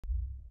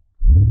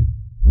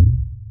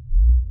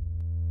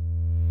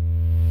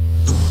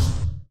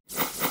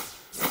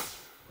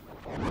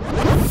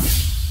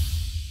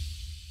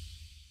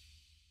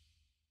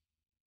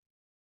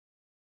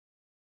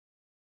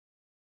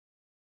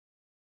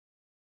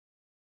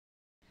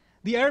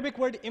The Arabic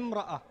word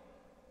imra'a,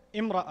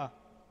 imra'a.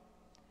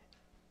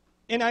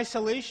 In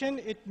isolation,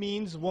 it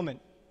means woman.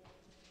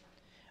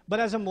 But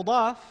as a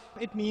mudaf,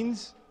 it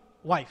means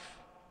wife.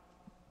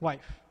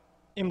 Wife.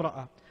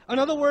 Imra'a.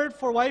 Another word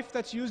for wife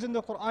that's used in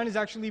the Quran is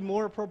actually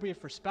more appropriate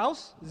for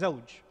spouse,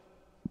 Zauj.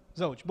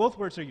 Zauj. Both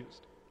words are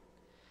used.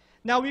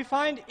 Now we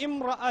find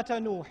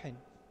Imra'ata Nuhin,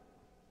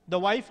 the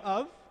wife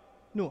of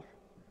Nuh.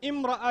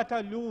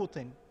 Imra'ata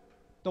Lutin,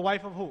 the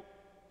wife of who?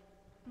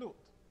 Lut.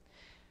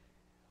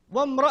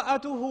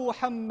 وَامْرَأَتُهُ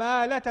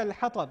حَمَّالَةَ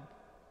الْحَطَبِ,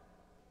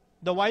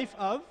 the wife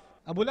of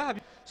Abu Lahab.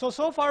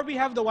 So far we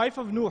have the wife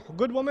of Nuh.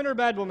 Good woman or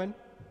bad woman?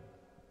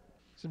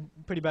 It's a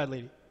pretty bad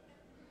lady.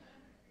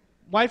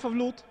 Wife of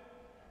Lut?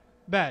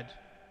 Bad.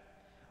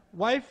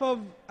 Wife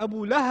of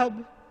Abu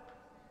Lahab?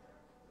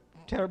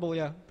 Terrible,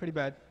 yeah, pretty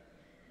bad.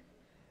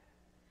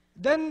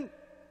 Then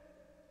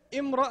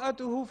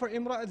Imra'atuhu for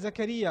Imra'at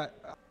Zakaria.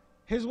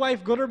 His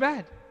wife, good or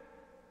bad?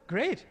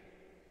 Great.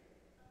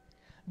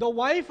 The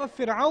wife of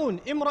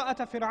Fir'aun,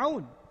 Imra'ata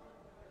Fir'aun.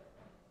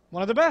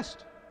 One of the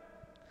best.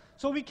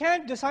 So we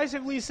can't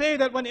decisively say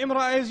that when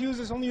Imra'a is used,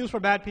 it's only used for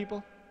bad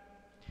people.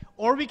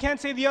 Or we can't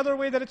say the other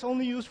way that it's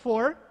only used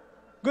for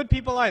good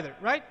people either,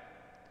 right?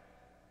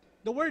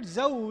 The word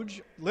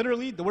Zauj,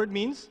 literally, the word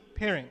means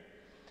pairing.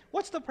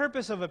 What's the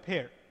purpose of a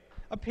pair?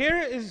 A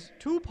pair is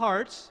two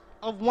parts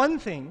of one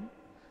thing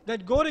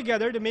that go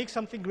together to make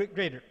something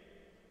greater.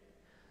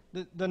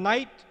 The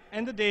night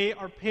and the day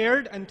are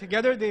paired, and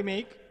together they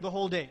make the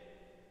whole day,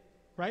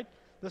 right?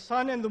 The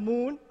sun and the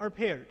moon are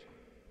paired,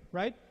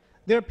 right?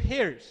 They're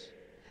pairs.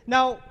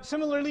 Now,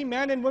 similarly,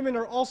 man and women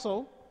are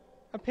also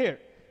a pair.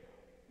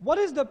 What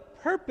is the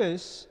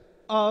purpose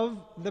of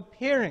the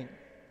pairing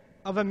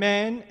of a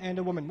man and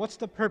a woman? What's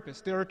the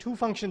purpose? There are two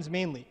functions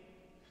mainly.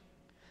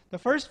 The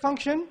first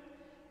function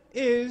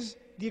is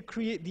the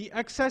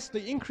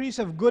increase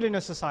of good in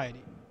a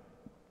society.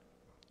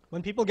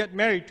 When people get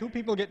married, two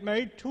people get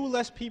married, two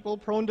less people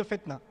prone to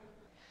fitna.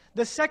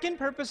 The second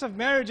purpose of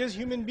marriage is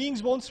human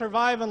beings won't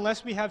survive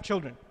unless we have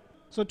children.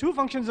 So two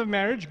functions of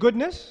marriage,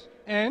 goodness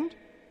and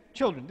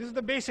children. This is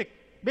the basic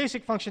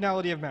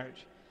functionality of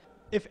marriage.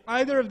 If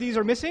either of these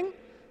are missing,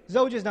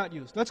 Zawj is not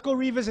used. Let's go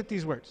revisit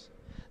these words.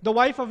 The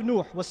wife of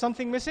Nuh, was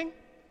something missing?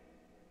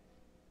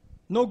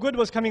 No good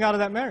was coming out of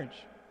that marriage.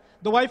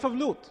 The wife of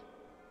Lut,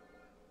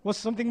 was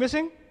something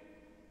missing?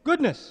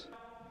 Goodness.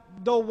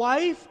 The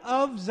wife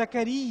of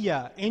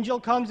Zakaria, angel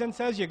comes and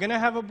says, you're going to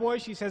have a boy.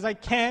 She says, I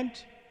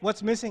can't.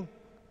 What's missing?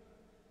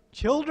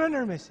 Children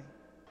are missing.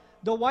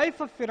 The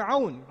wife of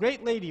Fir'aun,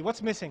 great lady,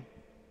 what's missing?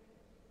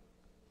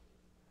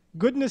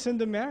 Goodness in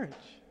the marriage.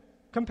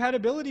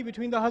 Compatibility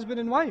between the husband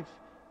and wife.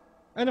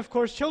 And of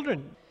course,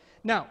 children.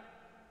 Now,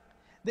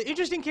 the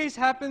interesting case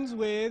happens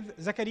with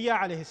Zakaria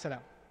alayhi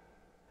salam.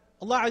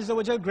 Allah Azza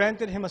wa Jal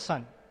granted him a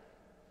son.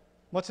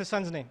 What's his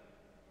son's name?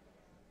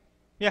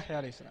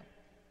 Yahya alayhi salam.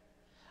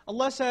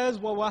 Allah says,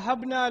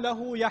 وَوَهَبْنَا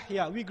لَهُ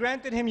يَحْيَى. We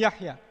granted him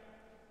Yahya.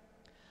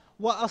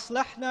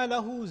 وَأَصْلَحْنَا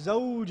لَهُ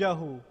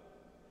زَوْجَهُ.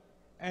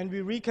 And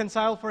we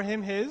reconcile for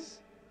him his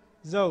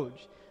Zawj.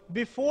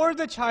 Before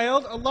the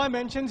child, Allah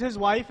mentions his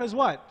wife as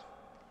what?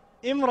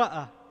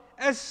 Imra'a.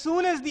 As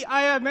soon as the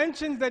ayah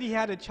mentions that he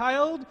had a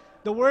child,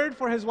 the word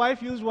for his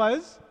wife used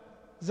was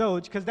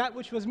Zawj, because that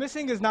which was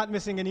missing is not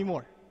missing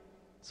anymore.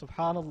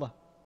 Subhanallah.